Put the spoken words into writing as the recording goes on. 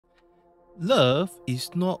Love is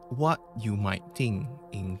not what you might think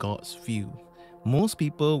in God's view. Most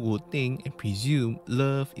people would think and presume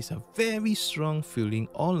love is a very strong feeling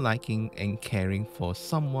or liking and caring for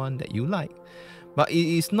someone that you like. But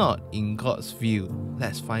it is not in God's view.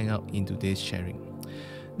 Let's find out in today's sharing.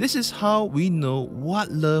 This is how we know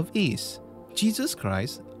what love is. Jesus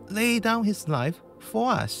Christ laid down his life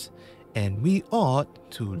for us, and we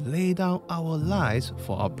ought to lay down our lives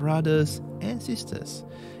for our brothers and sisters.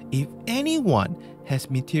 If anyone has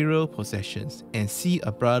material possessions and see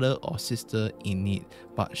a brother or sister in need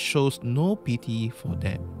but shows no pity for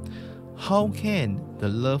them, how can the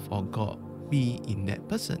love of God be in that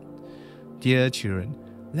person? Dear children,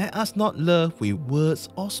 let us not love with words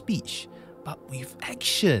or speech, but with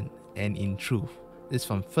action and in truth. This is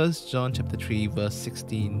from 1 John chapter 3 verse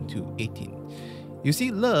 16 to 18. You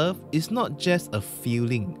see, love is not just a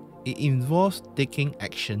feeling, it involves taking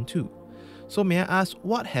action too. So may I ask,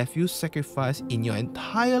 what have you sacrificed in your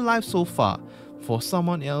entire life so far for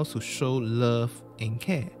someone else to show love and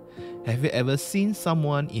care? Have you ever seen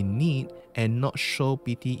someone in need and not show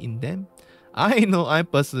pity in them? I know I'm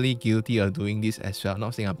personally guilty of doing this as well. I'm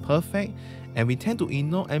not saying I'm perfect, and we tend to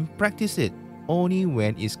ignore and practice it only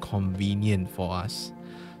when it's convenient for us.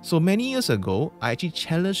 So many years ago, I actually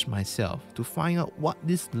challenged myself to find out what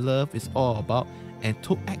this love is all about and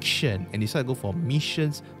took action and decided to go for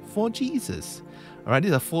missions for Jesus. Alright, this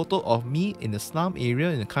is a photo of me in the slum area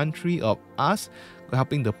in the country of us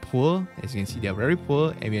helping the poor. As you can see, they are very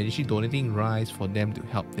poor, and we are actually donating rice for them to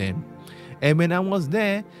help them. And when I was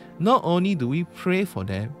there, not only do we pray for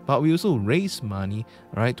them, but we also raise money,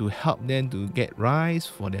 right, to help them to get rice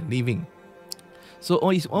for their living. So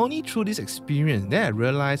it's only through this experience that I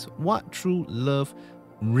realized what true love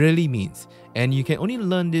really means. And you can only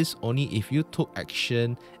learn this only if you took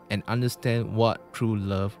action and understand what true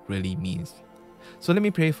love really means. So let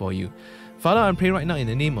me pray for you. Father, I pray right now in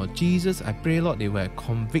the name of Jesus. I pray, Lord, they will have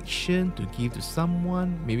conviction to give to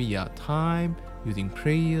someone, maybe your time, using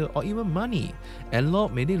prayer, or even money. And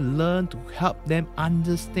Lord, may they learn to help them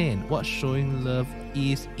understand what showing love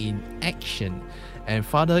is in action. And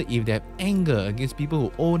Father, if they have anger against people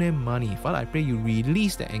who owe them money, Father, I pray you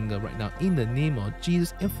release the anger right now in the name of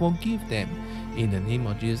Jesus and forgive them. In the name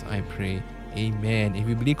of Jesus, I pray. Amen. If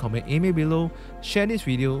you believe, comment amen below, share this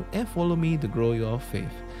video, and follow me to grow your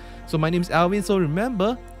faith. So my name is Alvin. So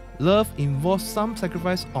remember, love involves some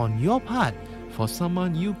sacrifice on your part for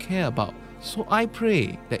someone you care about. So I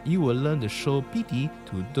pray that you will learn to show pity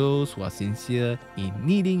to those who are sincere in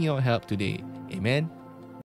needing your help today. Amen.